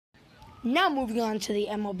Now moving on to the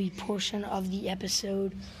MLB portion of the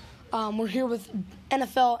episode. We're here with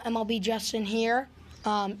NFL MLB Justin here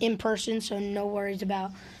in person, so no worries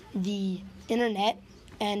about the internet.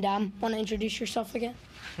 And want to introduce yourself again?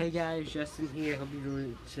 Hey guys, Justin here. Hope you're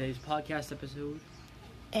doing today's podcast episode.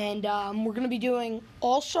 And we're going to be doing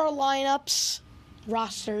all-star lineups,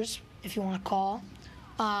 rosters, if you want to call,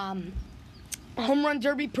 home run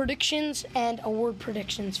derby predictions, and award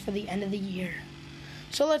predictions for the end of the year.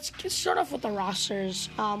 So let's start off with the rosters.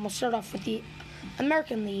 We'll start off with the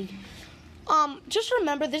American League. Just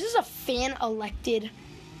remember, this is a fan-elected.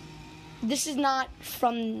 This is not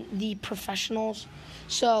from the professionals.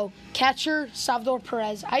 So, catcher, Salvador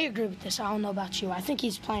Perez, I agree with this. I don't know about you. I think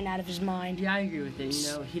he's playing out of his mind. Yeah, I agree with it. You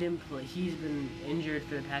know, he didn't play. He's been injured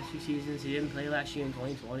for the past few seasons. He didn't play last year in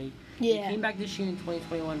 2020. Yeah. He came back this year in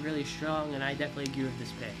 2021 really strong, and I definitely agree with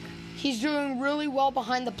this pick. He's doing really well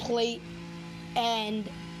behind the plate, and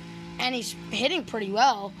he's hitting pretty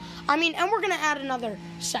well. I mean, and we're going to add another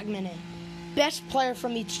segment in. Best player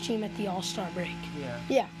from each team at the All-Star break.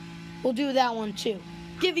 Yeah. We'll do that one, too.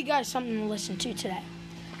 Give you guys something to listen to today.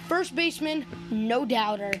 First baseman, no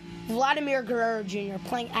doubter, Vladimir Guerrero Jr.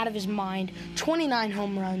 playing out of his mind, 29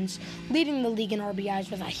 home runs, leading the league in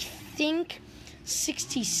RBIs with, I think,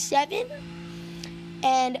 67,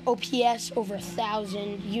 and OPS over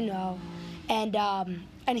 1,000, you know. And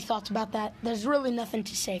any thoughts about that? There's really nothing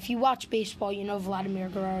to say. If you watch baseball, you know Vladimir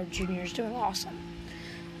Guerrero Jr. is doing awesome.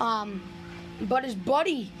 But his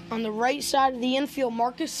buddy on the right side of the infield,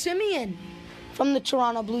 Marcus Semien, from the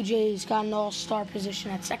Toronto Blue Jays, got an all-star position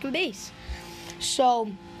at second base. So,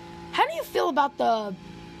 how do you feel about the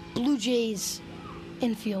Blue Jays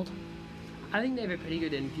infield? I think they have a pretty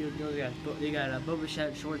good infield. You know, they got a Boba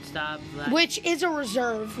Fett shortstop. Which is a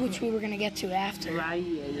reserve, which we were going to get to after. Right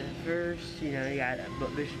at first. You know, you got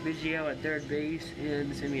Biggio at third base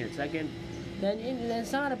and Semien at second. Then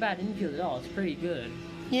it's not a bad infield at all. It's pretty good.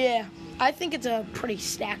 Yeah, I think it's a pretty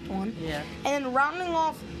stacked one. Yeah. And rounding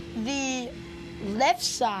off the left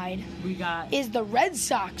side is the Red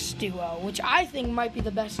Sox duo, which I think might be the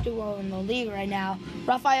best duo in the league right now.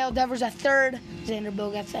 Rafael Devers at third, Xander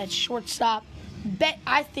Bogaerts at shortstop.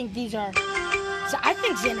 I think Xander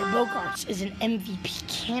Bogaerts is an MVP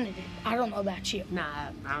candidate. I don't know about you. Nah,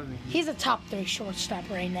 I don't think he's a top 3 shortstop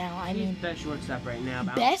right now. He's the best shortstop right now.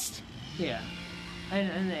 Best? Yeah,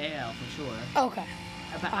 in the AL for sure. Okay.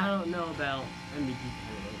 But I don't know about MVP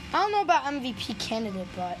candidate. I don't know about MVP candidate,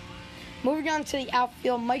 but moving on to the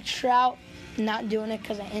outfield, Mike Trout, not doing it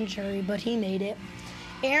because of injury, but he made it.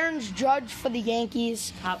 Aaron Judge for the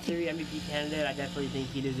Yankees. Top 3 MVP candidate. I definitely think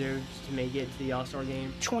he deserves to make it to the All-Star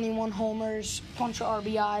game. 21 homers, bunch of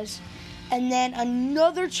RBIs. And then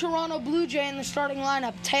another Toronto Blue Jay in the starting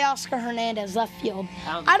lineup, Teoscar Hernandez, left field.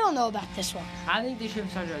 I don't know about this one. I think they should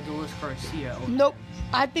have started Adolis Garcia. Nope.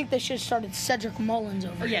 I think they should have started Cedric Mullins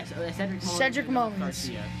over. Oh, yes, Cedric Mullins.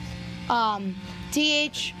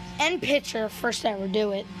 DH and pitcher, first ever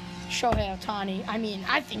do it, Shohei Ohtani. I mean,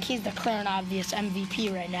 I think he's the clear and obvious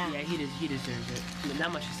MVP right now. Yeah, he deserves it.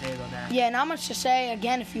 Not much to say about that. Yeah, not much to say.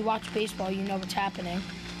 Again, if you watch baseball, you know what's happening.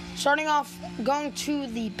 Starting off, going to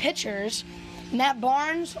the pitchers, Matt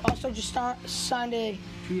Barnes also just signed a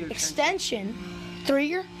 2-year extension.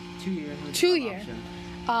 3-year? 2-year. 2-year.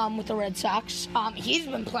 With the Red Sox. He's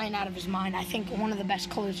been playing out of his mind. I think one of the best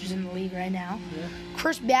closers in the league right now. Yeah.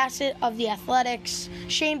 Chris Bassett of the Athletics.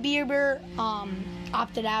 Shane Bieber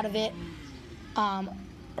opted out of it.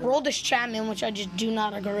 Aroldis Chapman, which I just do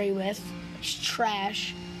not agree with. He's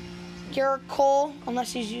trash. Garrett Cole,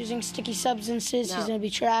 unless he's using sticky substances, he's going to be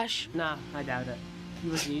trash. Nah, I doubt it. He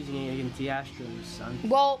wasn't using it against the Astros, son.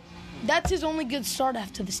 Well, that's his only good start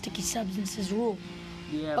after the sticky substances rule.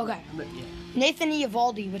 Yeah. Okay. But yeah. Nathan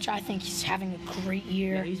Eovaldi, which I think he's having a great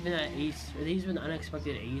year. Yeah, he's been an ace. He's been an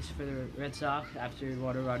unexpected ace for the Red Sox after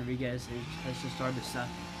Eduardo Rodriguez has just started to suck.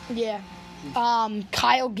 Yeah.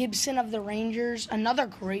 Kyle Gibson of the Rangers, another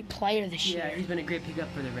great player this year. Yeah, he's been a great pickup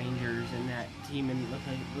for the Rangers and that team, and it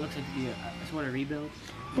looks like to be a sort of rebuild.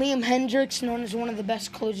 Liam Hendricks, known as one of the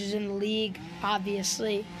best closers in the league,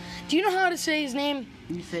 obviously. Do you know how to say his name?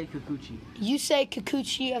 Yusei Kikuchi. Yusei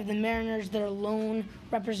Kikuchi of the Mariners, their lone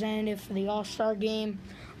representative for the All-Star game.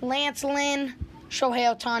 Lance Lynn,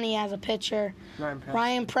 Shohei Ohtani as a pitcher.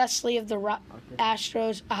 Ryan Presley of the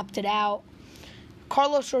Astros opted out.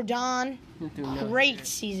 Carlos Rodon, great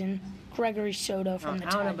season. Gregory Soto from the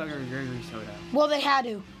Tigers. I don't know about Gregory Soto. Well, they had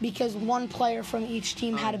to, because one player from each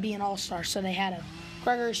team had to be an all-star, so they had to.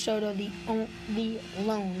 Gregory Soto, the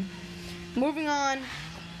lone. Moving on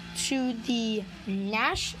to the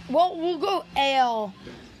Well, we'll go AL.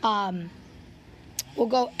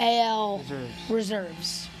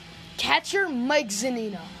 Reserves. Catcher Mike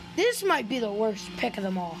Zunino. This might be the worst pick of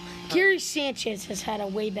them all. Gary Sanchez has had a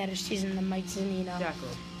way better season than Mike Zunino. Exactly.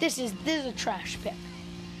 This is a trash pick.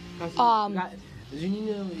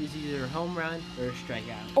 Zunino is either a home run or a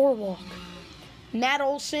strikeout. Or walk. Matt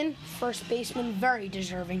Olson, first baseman, very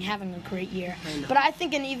deserving, having a great year. But I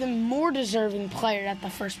think an even more deserving player at the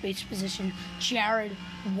first base position, Jared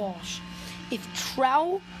Walsh. If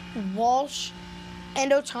Trout, Walsh,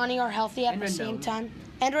 and Ohtani are healthy at the same time,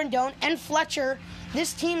 and Rendon, and Fletcher,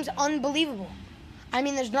 this team's unbelievable. I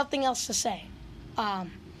mean, there's nothing else to say.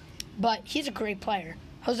 But he's a great player.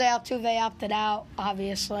 Jose Altuve opted out,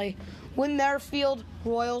 obviously. Whit Merrifield,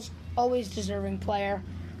 Royals, always deserving player.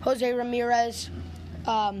 Jose Ramirez,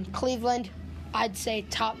 Cleveland, I'd say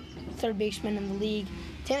top third baseman in the league.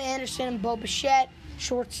 Tim Anderson and Bo Bichette,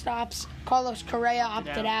 shortstops. Carlos Correa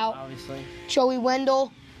opted out. Obviously. Joey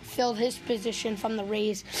Wendell filled his position from the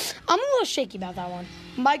Rays. I'm a little shaky about that one.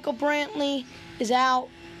 Michael Brantley is out.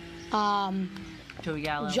 Joey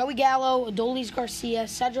Gallo, Adolis Garcia,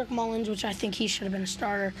 Cedric Mullins, which I think he should have been a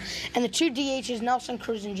starter, and the two DHs, Nelson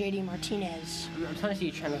Cruz and JD Martinez. I'm trying to see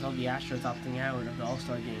a trend with all the Astros opting out of the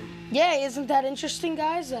All-Star game. Yeah, isn't that interesting,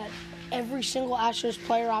 guys, that every single Astros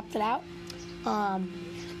player opted out?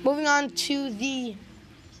 Moving on to the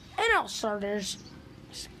NL starters,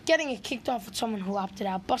 getting it kicked off with someone who opted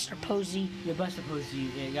out, Buster Posey. Yeah, Buster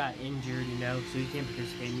Posey got injured, so he can't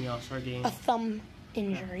participate in the All-Star game. A thumb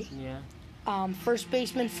injury. Yeah. First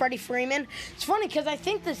baseman, Freddie Freeman. It's funny because I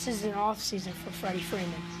think this is an off season for Freddie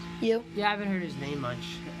Freeman. You? Yeah, I haven't heard his name much.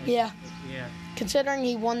 Yeah. Yeah. Considering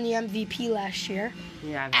he won the MVP last year.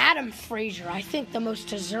 Yeah. Adam Frazier, I think the most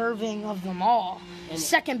deserving of them all.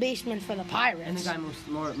 Second baseman for the Pirates. And the guy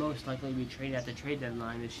most likely to be traded at the trade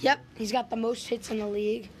deadline this Yep, year. he's got the most hits in the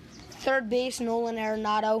league. Third base, Nolan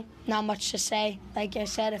Arenado. Not much to say. Like I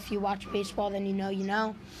said, if you watch baseball, then you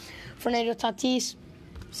know. Fernando Tatis,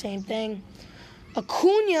 same thing.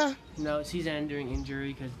 Acuna. No, season-ending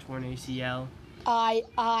injury because of torn ACL.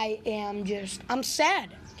 I'm sad.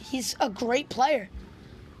 He's a great player.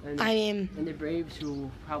 And the Braves,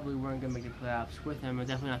 who probably weren't going to make the playoffs with him, are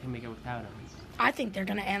definitely not going to make it without him. I think they're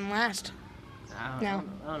going to end last. I don't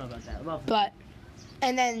know about that. But,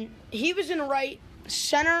 and then he was in the right,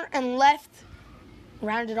 center, and left.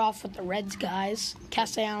 Rounded off with the Reds guys,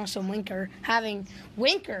 Castellanos and Winker. Having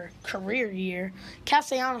Winker career year.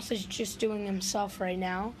 Castellanos is just doing himself right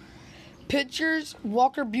now. Pitchers,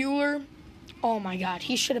 Walker Buehler. Oh my God,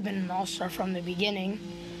 he should have been an all-star from the beginning.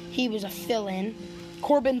 He was a fill-in.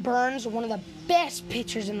 Corbin Burns, one of the best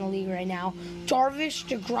pitchers in the league right now. Darvish,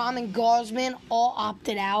 DeGrom, and Gausman all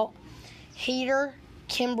opted out. Hader,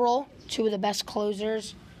 Kimbrel, two of the best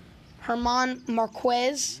closers. Herman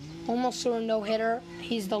Marquez, almost threw a no-hitter.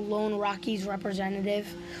 He's the lone Rockies representative,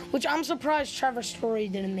 which I'm surprised Trevor Story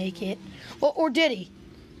didn't make it. Or did he?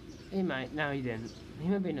 He might. No, he didn't. He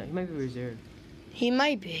might be reserved. He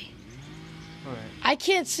might be. All right. I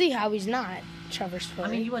can't see how he's not, Trevor Story.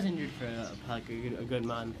 I mean, he was injured for a good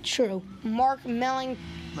month. True. Mark Melanson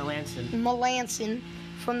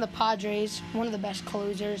from the Padres, one of the best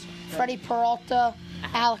closers. Freddie Peralta,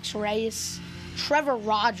 Alex Reyes, Trevor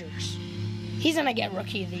Rogers. He's going to get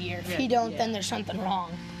Rookie of the Year. If he don't, then there's something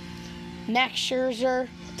wrong. Max Scherzer,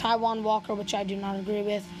 Taijuan Walker, which I do not agree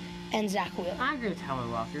with, and Zach Wheeler. I agree with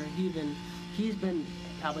Taijuan Walker. He's been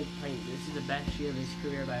probably playing. This is the best year of his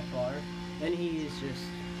career by far. And he is just...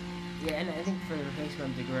 Yeah, and I think for the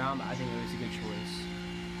replacement of DeGrom, I think it was a good choice.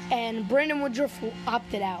 And Brandon Woodruff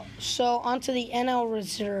opted out. So, onto the NL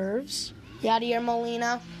reserves. Yadier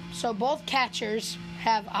Molina. So, both catchers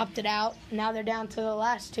have opted out. Now they're down to the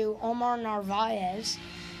last two, Omar Narvaez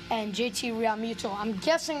and JT Realmuto. I'm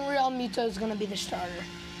guessing Realmuto is going to be the starter.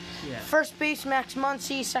 Yeah. First base, Max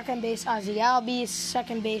Muncy. Second base, Ozzie Albies.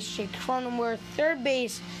 Second base, Jake Cronenworth. Third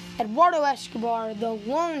base, Eduardo Escobar, the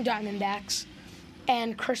lone Diamondbacks,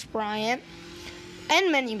 and Chris Bryant,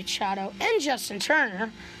 and Manny Machado, and Justin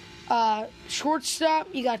Turner. Shortstop,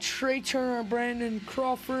 you got Trey Turner, Brandon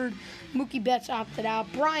Crawford, Mookie Betts opted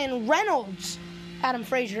out. Brian Reynolds. Adam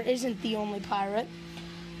Frazier isn't the only Pirate.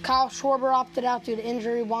 Kyle Schwarber opted out due to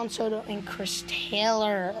injury. Juan Soto and Chris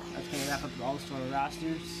Taylor. That's going to wrap up the All-Star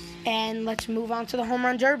rosters. And let's move on to the Home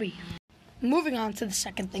Run Derby. Moving on to the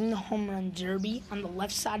second thing, the Home Run Derby. On the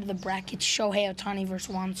left side of the bracket, Shohei Ohtani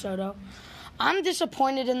versus Juan Soto. I'm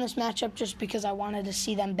disappointed in this matchup just because I wanted to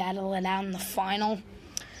see them battle it out in the final.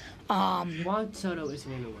 Juan Soto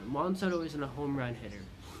isn't going to win. Juan Soto isn't a home run hitter.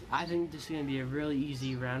 I think this is going to be a really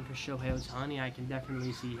easy round for Shohei Ohtani. I can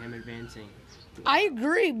definitely see him advancing. I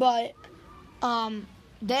agree, but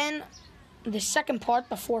then the second part,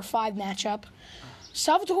 the 4-5 matchup,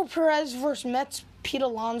 Salvador Perez versus Mets Pete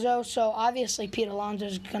Alonso. So obviously Pete Alonso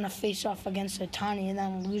is gonna face off against Ohtani and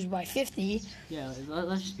then lose by 50. Yeah,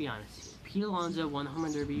 let's just be honest. Pete Alonso won the home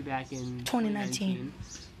run derby back in 2019.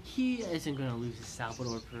 He isn't gonna lose to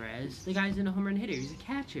Salvador Perez. The guy's in a home run hitter. He's a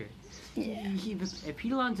catcher. Yeah. If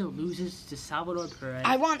Pete Alonso loses to Salvador Perez,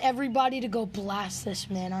 I want everybody to go blast this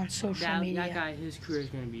man on social media. That guy, his career is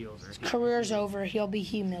gonna be over. His career's over. He'll be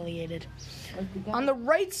humiliated. On the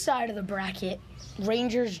right side of the bracket,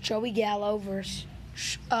 Rangers Joey Gallo versus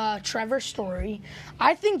Trevor Story.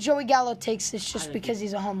 I think Joey Gallo takes this just because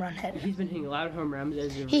he's a home run hitter. He's been hitting a lot of home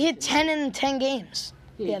runs. He hit 10 in 10 games.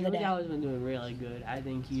 Yeah, Joey Gallo's been doing really good. I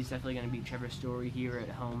think he's definitely going to beat Trevor Story here at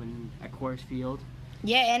home and at Coors Field.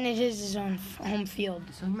 Yeah, and it is his own home field.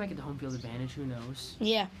 So he might get the home field advantage. Who knows?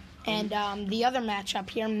 Yeah. And the other matchup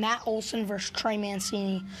here, Matt Olson versus Trey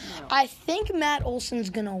Mancini. No. I think Matt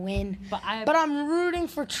Olson's going to win, but I'm rooting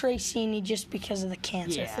for Trey Mancini just because of the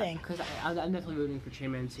cancer thing. Yeah, because I'm definitely rooting for Trey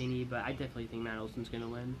Mancini, but I definitely think Matt Olson's going to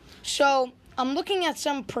win. So I'm looking at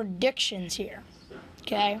some predictions here,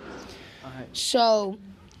 okay? All right. So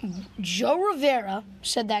Joe Rivera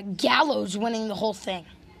said that Gallo's winning the whole thing.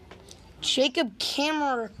 Jacob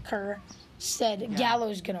Kammerker said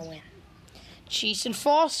Gallo's going to win. Jason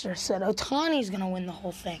Foster said Ohtani's going to win the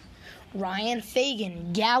whole thing. Ryan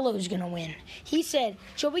Fagan, Gallo's going to win. He said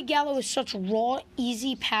Joey Gallo is such raw,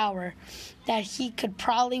 easy power that he could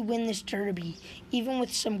probably win this derby, even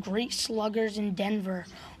with some great sluggers in Denver,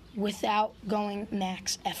 without going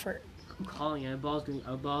max effort. I'm calling it. A ball's going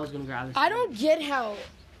to grab this. I don't get how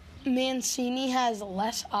Mancini has the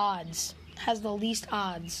least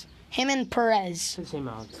odds. Him and Perez. The same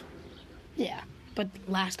odds. Yeah, but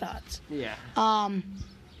last odds. Yeah.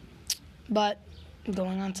 But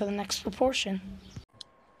going on to the next proportion.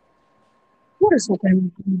 What is up,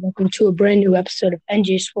 everyone? Welcome to a brand new episode of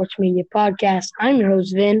NJ Sports Media Podcast. I'm your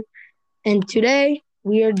host, Vin, and today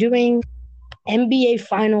we are doing NBA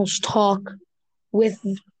Finals talk with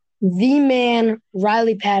the man,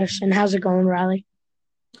 Riley Patterson. How's it going, Riley?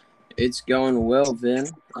 It's going well, Vin.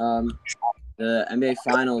 The NBA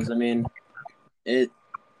Finals, I mean,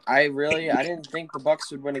 I didn't think the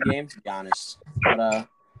Bucks would win a game, to be honest. But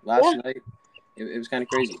last night, it was kind of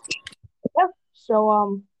crazy. Yeah.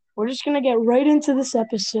 So we're just gonna get right into this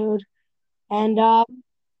episode, and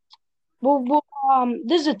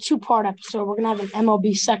this is a two-part episode. We're gonna have an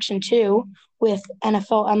MLB section 2 with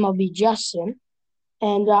NFL MLB Justin,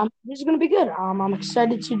 and this is gonna be good. I'm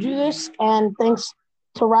excited to do this, and thanks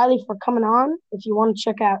to Riley for coming on. If you want to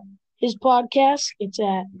check out his podcast, it's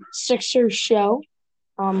at Sixers Show.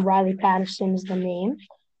 Riley Patterson is the name.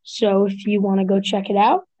 So if you want to go check it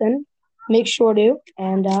out, then make sure to.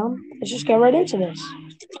 And let's just get right into this.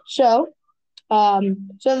 So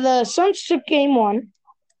the Suns took game 1,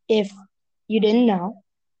 if you didn't know.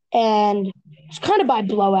 And it's kind of by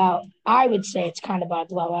blowout. I would say it's kind of by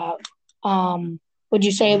blowout. Would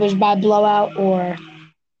you say it was by blowout or?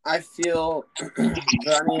 I feel,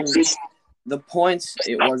 the points,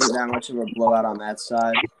 it wasn't that much of a blowout on that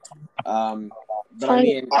side. But I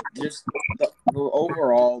mean, just the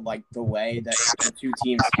overall, like, the way that the two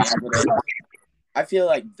teams handled it, I feel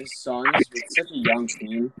like the Suns, with such a young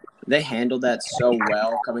team, they handled that so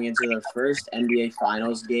well coming into their first NBA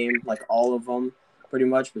Finals game, like all of them, pretty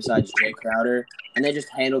much, besides Jay Crowder, and they just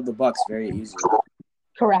handled the Bucks very easily.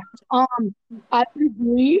 Correct. I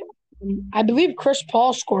agree. I believe Chris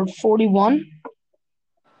Paul scored 41.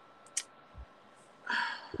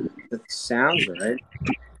 That sounds right.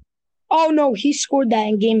 Oh, no, he scored that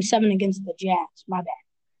in Game 7 against the Jazz. My bad.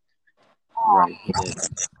 Right, he did.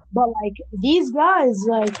 But, like, these guys,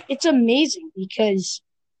 like, it's amazing because,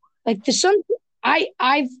 like, the Suns,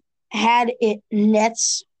 I've had it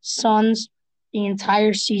Nets, Suns the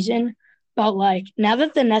entire season. But, like, now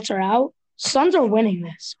that the Nets are out, Suns are winning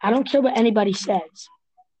this. I don't care what anybody says.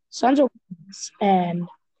 Suns are winning this. And,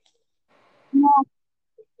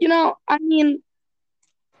 I mean,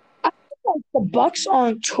 like the Bucks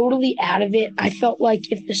aren't totally out of it. I felt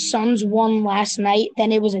like if the Suns won last night,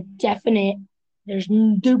 then it was a definite. There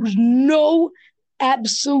was no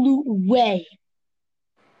absolute way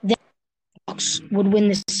that the Bucks would win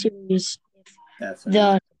this series if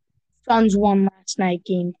the Suns won last night,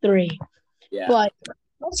 Game 3. Yeah. But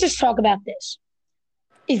let's just talk about this.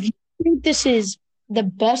 If you think this is the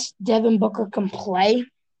best Devin Booker can play,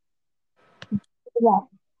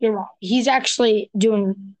 you're wrong. He's actually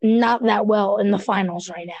doing not that well in the finals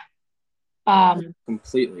right now.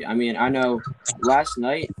 Completely. I mean, I know last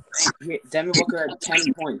night, Devin Booker had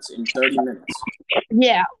 10 points in 30 minutes.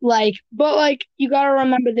 Yeah, but you got to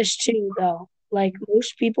remember this too, though. Like,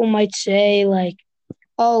 most people might say, like,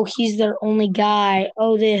 oh, he's their only guy,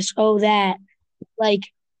 oh, this, oh, that. like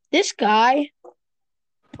this guy,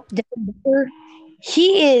 Devin Booker,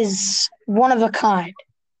 he is one of a kind.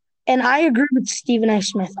 And I agree with Stephen A.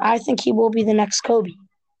 Smith. I think he will be the next Kobe.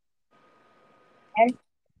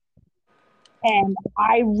 And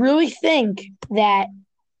I really think that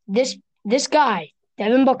this guy,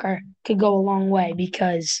 Devin Booker, could go a long way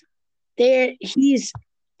because there's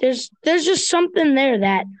just something there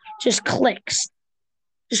that just clicks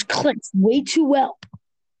way too well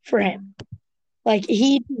for him. Like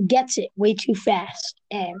he gets it way too fast,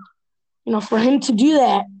 and for him to do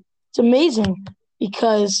that, it's amazing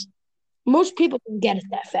because most people don't get it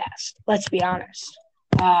that fast. Let's be honest.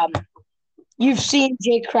 You've seen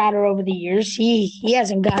Jay Crowder over the years. He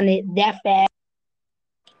hasn't gotten it that fast.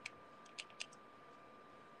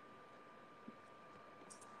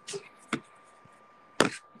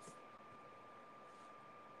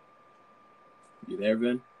 You there,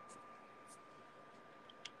 Ben?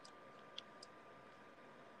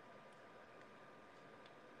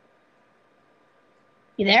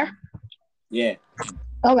 You there? Yeah.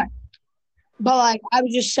 Okay. But I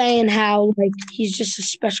was just saying how he's just a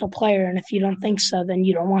special player, and if you don't think so, then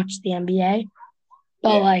you don't watch the NBA.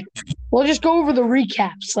 But we'll just go over the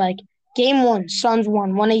recaps. Game 1, Suns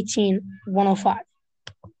won 118-105.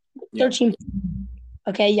 13.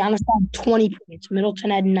 Okay, Giannis had 20 points.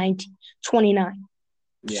 Middleton had 29.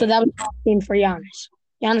 Yeah. So that was a game for Giannis.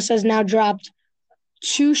 Giannis has now dropped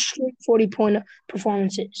 2 straight 40-point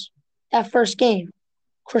performances. That first game,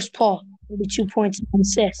 Chris Paul, 32 points and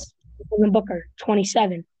assists. Devin Booker,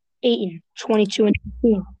 27. Ayton, 22 and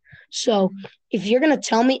 15. So if you're going to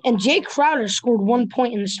tell me – and Jay Crowder scored 1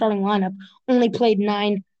 point in the starting lineup, only played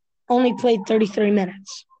 33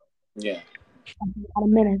 minutes. Yeah. A lot of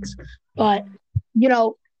minutes. But,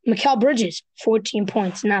 Mikal Bridges, 14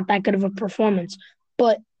 points, not that good of a performance.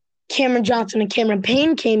 But Cameron Johnson and Cameron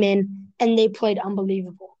Payne came in, and they played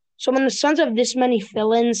unbelievable. So when the Suns have this many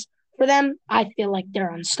fill-ins for them, I feel like they're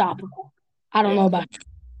unstoppable. I don't know about you.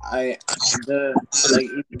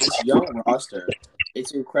 This young roster,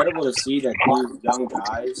 it's incredible to see that these young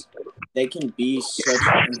guys, they can be such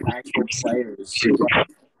impactful players.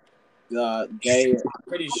 I'm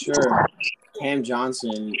pretty sure Cam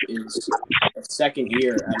Johnson is a second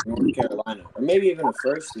year at North Carolina, or maybe even a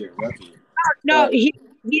first year rookie. No,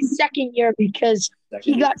 he's second year because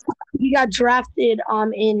he got drafted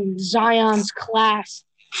in Zion's class,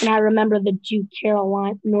 and I remember the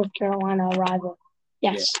North Carolina arrival.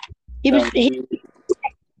 Yes, yeah.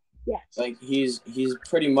 He's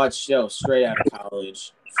pretty much still straight out of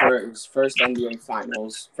college for his first NBA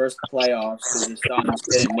Finals, first playoffs because the Suns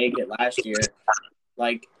didn't make it last year.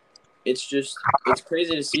 It's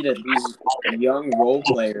crazy to see that these young role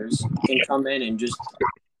players can come in and just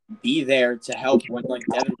be there to help when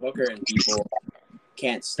Devin Booker and people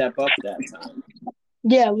can't step up that time.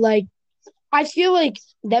 Yeah, I feel like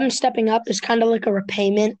them stepping up is kind of like a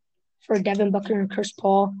repayment for Devin Booker and Chris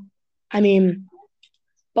Paul. I mean,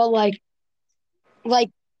 but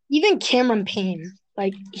even Cameron Payne,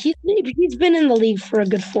 he's been in the league for a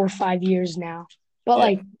good 4 or 5 years now.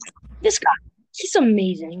 But this guy, he's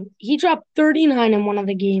amazing. He dropped 39 in one of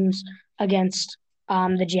the games against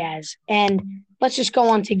the Jazz. And let's just go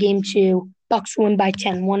on to game 2. Bucks win by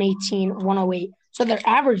 10, 118-108. So they're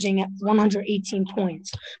averaging at 118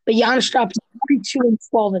 points. But Giannis dropped 42 and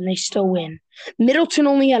 12, and they still win. Middleton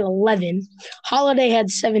only had 11. Holiday had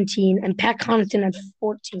 17, and Pat Connaughton had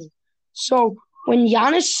 14. So when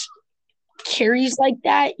Giannis carries like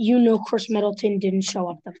that, Chris Middleton didn't show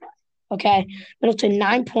up the fight. Okay? Middleton,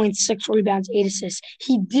 9 points, 6 rebounds, 8 assists.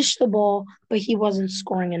 He dished the ball, but he wasn't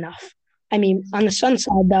scoring enough. I mean, on the Suns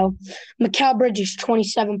side, though, Mikal Bridges,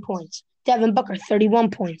 27 points. Devin Booker,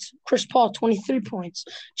 31 points. Chris Paul, 23 points.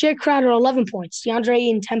 Jay Crowder, 11 points. DeAndre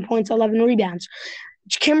Ayton, 10 points, 11 rebounds.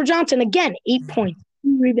 Cameron Johnson, again, 8 points,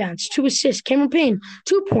 2 rebounds, 2 assists. Cameron Payne,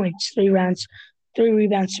 2 points, 3 rebounds,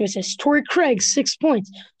 2 assists. Torrey Craig, 6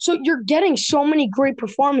 points. So you're getting so many great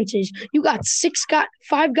performances. You got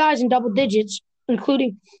 5 guys in double digits,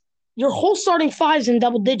 including your whole starting 5s in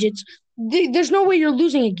double digits. There's no way you're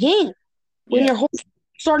losing a game when your whole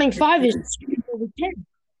starting 5 is over 10.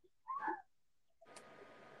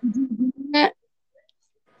 That?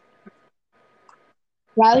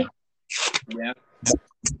 Riley? Yeah.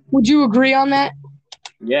 Would you agree on that?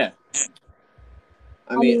 Yeah.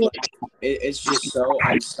 I mean, it's just so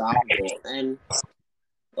unstoppable. And,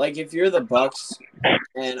 if you're the Bucks,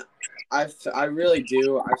 and I really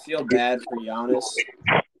do, I feel bad for Giannis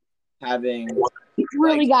having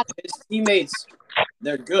his teammates,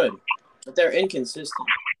 they're good, but they're inconsistent.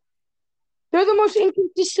 They're the most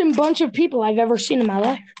inconsistent bunch of people I've ever seen in my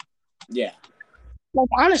life. Yeah. Like,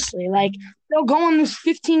 honestly, like, they'll go on this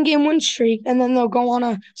 15-game win streak, and then they'll go on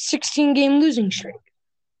a 16-game losing streak.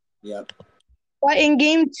 Yep. But in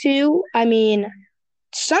game 2, I mean,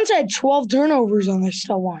 Suns had 12 turnovers and they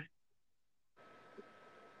still won.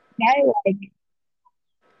 Okay, like,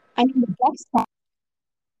 I mean, the Bucks won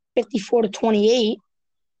 54-28.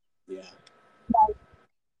 Yeah.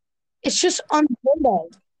 It's just unheard of.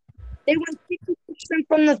 They went 50%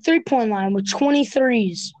 from the three-point line with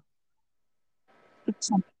 23s.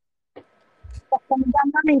 From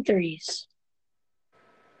 9 threes.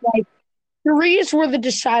 Like, threes were the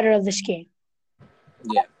decider of this game.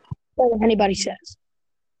 Yeah. Whatever anybody says.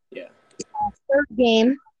 Yeah. Third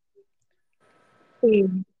game,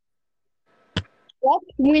 Bucks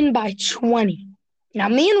win by 20. Now,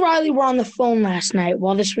 me and Riley were on the phone last night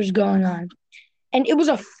while this was going on, and it was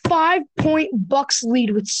a 5-point Bucks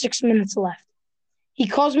lead with 6 minutes left. He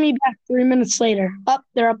calls me back 3 minutes later.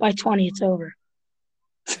 They're up by 20. It's over.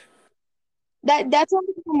 That's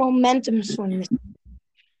only a momentum swing.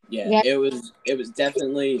 Yeah, it was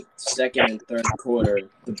definitely second and third quarter.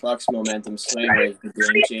 The Bucks' momentum swing was the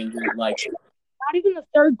game changer. Like, not even the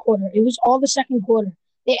third quarter. It was all the second quarter.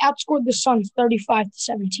 They outscored the Suns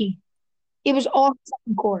 35-17. It was all the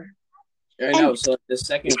second quarter. I know. So the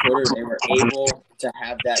second quarter, they were able to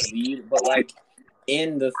have that lead, but like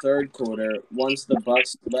in the third quarter, once the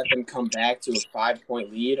Bucks let them come back to a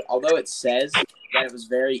 5-point lead, although it says that it was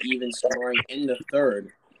very even scoring in the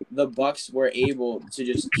third, the Bucks were able to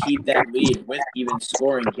just keep that lead with even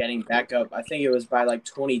scoring, getting back up. I think it was by like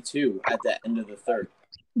 22 at the end of the third.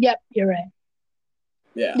 Yep, you're right.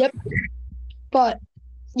 Yeah. Yep. But,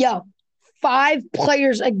 5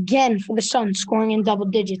 players again for the Suns scoring in double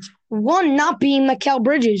digits. One not being Mikal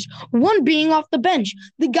Bridges. One being off the bench.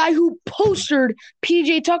 The guy who postered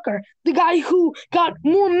PJ Tucker. The guy who got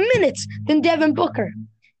more minutes than Devin Booker.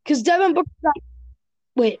 Because Devin Booker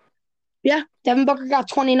got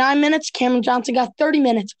 29 minutes. Cameron Johnson got 30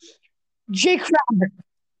 minutes. Jay Crowder,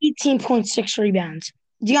 18.6 rebounds.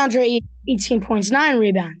 DeAndre, 18 points, 9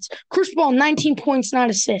 rebounds. Chris Paul, 19 points,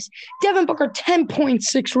 9 assists. Devin Booker,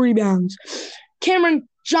 10.6 rebounds. Cameron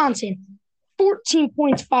Johnson, 14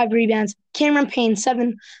 points, 5 rebounds. Cameron Payne,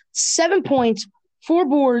 7 points, 4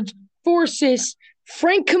 boards, 4 assists.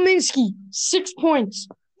 Frank Kaminsky, 6 points,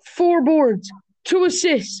 4 boards, 2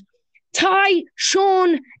 assists.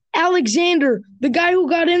 Sean Alexander, the guy who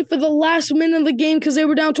got in for the last minute of the game because they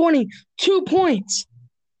were down 20, 2 points.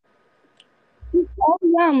 All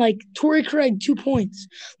around, like, Torrey Craig, 2 points.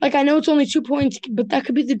 Like, I know it's only 2 points, but that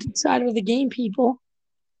could be the decider of the game, people.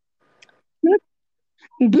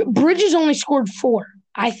 Bridges only scored 4.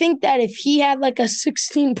 I think that if he had, like, a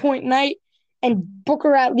 16-point night and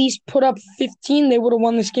Booker at least put up 15, they would have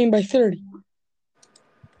won this game by 30.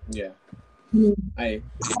 Yeah.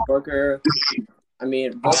 Booker and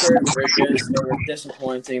Bridges, they were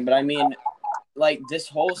disappointing, but I mean, like, the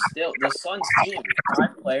Suns team,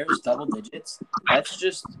 5 players, double digits, that's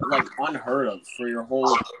just, like, unheard of for your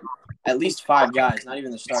whole, at least 5 guys, not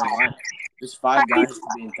even the starting lineup. Just 5 guys to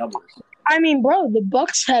be in doubles. I mean, bro, the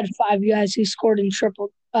Bucks had 5 guys who scored in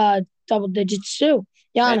double digits, too.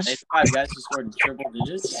 Giannis. They 5 guys who scored in triple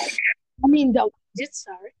digits? Double digits,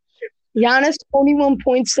 sorry. Giannis, 21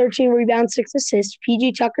 points, 13 rebounds, 6 assists.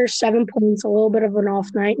 PG Tucker, 7 points, a little bit of an off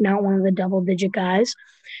night, not one of the double-digit guys.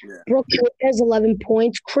 Yeah. Brook Lopez, 11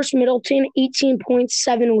 points. Chris Middleton, 18 points,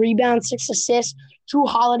 7 rebounds, 6 assists. Drew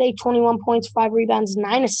Holiday, 21 points, 5 rebounds,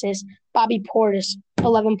 9 assists. Bobby Portis,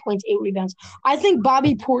 11 points, 8 rebounds. I think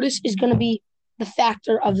Bobby Portis is going to be the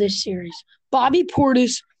factor of this series. Bobby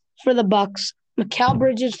Portis for the Bucks, Mikal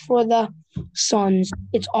Bridges for the Suns.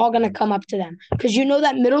 It's all going to come up to them. Because you know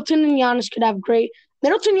that Middleton and Giannis could have great –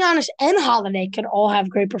 Middleton, Giannis, and Holiday could all have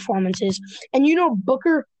great performances. And you know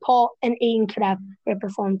Booker, Paul, and Ayton could have great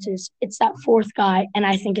performances. It's that 4th guy, and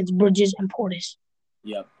I think it's Bridges and Portis.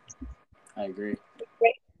 Yep. I agree.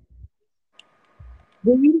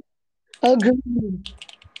 Agreed? Agreed.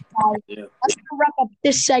 Yeah. Let's wrap up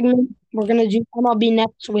this segment. We're going to do MLB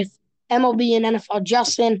next with MLB and NFL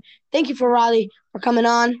Justin. Thank you for Riley for coming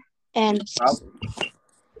on. And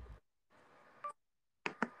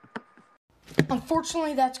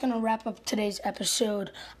unfortunately, that's going to wrap up today's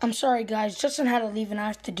episode. I'm sorry, guys. Justin had to leave and I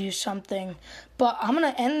have to do something. But I'm going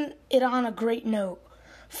to end it on a great note.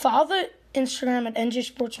 Follow the Instagram at NJ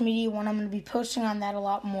Sports Media when I'm going to be posting on that a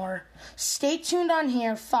lot more. Stay tuned on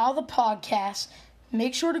here. Follow the podcast.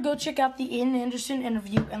 Make sure to go check out the Aiden Anderson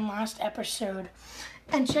interview and last episode.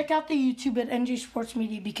 And check out the YouTube at NJ Sports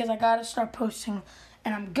Media because I got to start posting,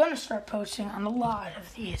 and I'm going to start posting on a lot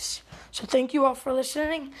of these. So thank you all for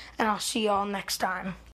listening, and I'll see you all next time.